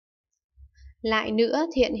Lại nữa,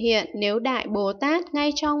 thiện hiện nếu Đại Bồ Tát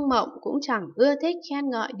ngay trong mộng cũng chẳng ưa thích khen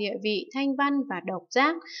ngợi địa vị thanh văn và độc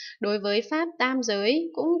giác, đối với Pháp tam giới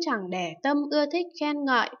cũng chẳng để tâm ưa thích khen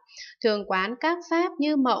ngợi, thường quán các Pháp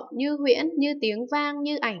như mộng, như huyễn, như tiếng vang,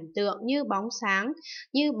 như ảnh tượng, như bóng sáng,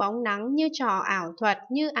 như bóng nắng, như trò ảo thuật,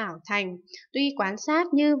 như ảo thành. Tuy quán sát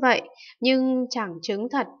như vậy, nhưng chẳng chứng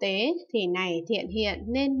thật tế, thì này thiện hiện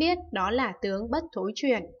nên biết đó là tướng bất thối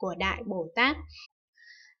chuyển của Đại Bồ Tát.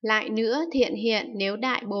 Lại nữa, thiện hiện nếu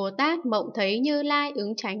Đại Bồ Tát mộng thấy Như Lai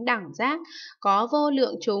ứng chánh đẳng giác, có vô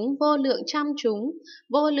lượng chúng, vô lượng trăm chúng,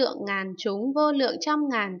 vô lượng ngàn chúng, vô lượng trăm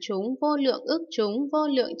ngàn chúng, vô lượng ức chúng, vô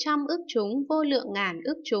lượng trăm ức chúng, vô lượng ngàn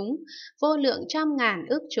ức chúng, vô lượng trăm ngàn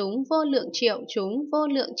ức chúng, vô lượng triệu chúng, vô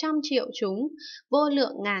lượng trăm triệu chúng, vô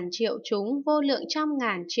lượng ngàn triệu chúng, vô lượng trăm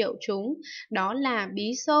ngàn triệu chúng, đó là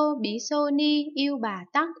Bí Xô Ni, Yêu Bà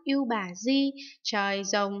Tắc, Yêu Bà Di, trời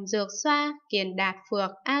rồng, dược xoa, kiền đạt phược,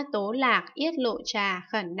 A Tố Lạc, Yết Lộ Trà,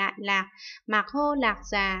 Khẩn Nạn Lạc, Mạc Hô Lạc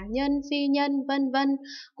Già, Nhân Phi Nhân, vân vân,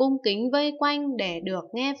 cung kính vây quanh để được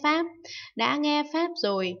nghe Pháp. Đã nghe Pháp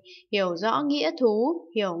rồi, hiểu rõ nghĩa thú,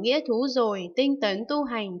 hiểu nghĩa thú rồi, tinh tấn tu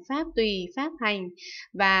hành Pháp tùy Pháp hành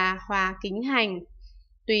và hòa kính hành.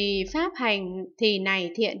 Tùy Pháp hành thì này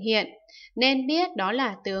thiện hiện, nên biết đó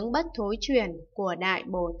là tướng bất thối chuyển của Đại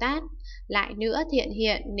Bồ Tát. Lại nữa, thiện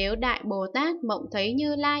hiện nếu Đại Bồ Tát mộng thấy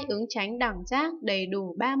Như Lai ứng chánh đẳng giác đầy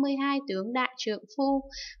đủ 32 tướng đại trượng phu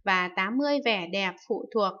và 80 vẻ đẹp phụ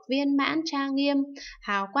thuộc viên mãn trang nghiêm,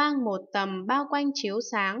 hào quang một tầm bao quanh chiếu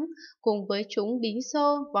sáng, cùng với chúng bí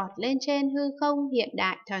xô vọt lên trên hư không hiện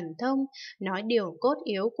đại thần thông, nói điều cốt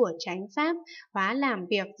yếu của chánh pháp, hóa làm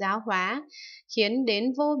việc giáo hóa, khiến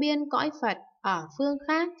đến vô biên cõi Phật ở phương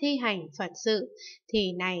khác thi hành Phật sự,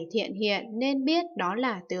 thì này thiện hiện nên biết đó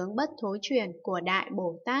là tướng bất thối chuyển của Đại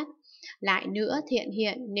Bồ Tát. Lại nữa, thiện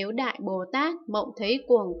hiện nếu Đại Bồ Tát mộng thấy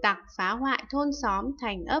cuồng tặc phá hoại thôn xóm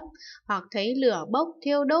thành ấp, hoặc thấy lửa bốc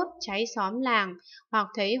thiêu đốt cháy xóm làng, hoặc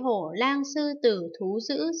thấy hổ lang sư tử thú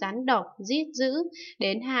dữ rắn độc giết dữ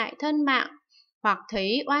đến hại thân mạng, hoặc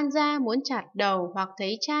thấy oan gia muốn chặt đầu, hoặc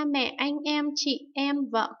thấy cha mẹ, anh em, chị em,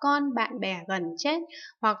 vợ con, bạn bè gần chết,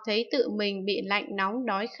 hoặc thấy tự mình bị lạnh nóng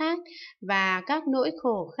đói khát và các nỗi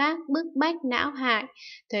khổ khác bức bách não hại,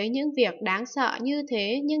 thấy những việc đáng sợ như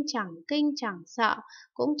thế nhưng chẳng kinh chẳng sợ,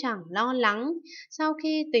 cũng chẳng lo lắng. Sau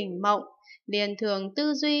khi tỉnh mộng, liền thường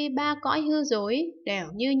tư duy ba cõi hư dối, đều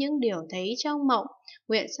như những điều thấy trong mộng,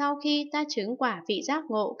 nguyện sau khi ta chứng quả vị giác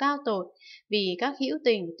ngộ cao tột, vì các hữu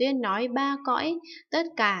tình tuyên nói ba cõi, tất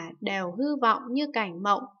cả đều hư vọng như cảnh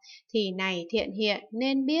mộng, thì này thiện hiện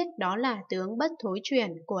nên biết đó là tướng bất thối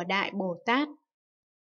chuyển của Đại Bồ Tát.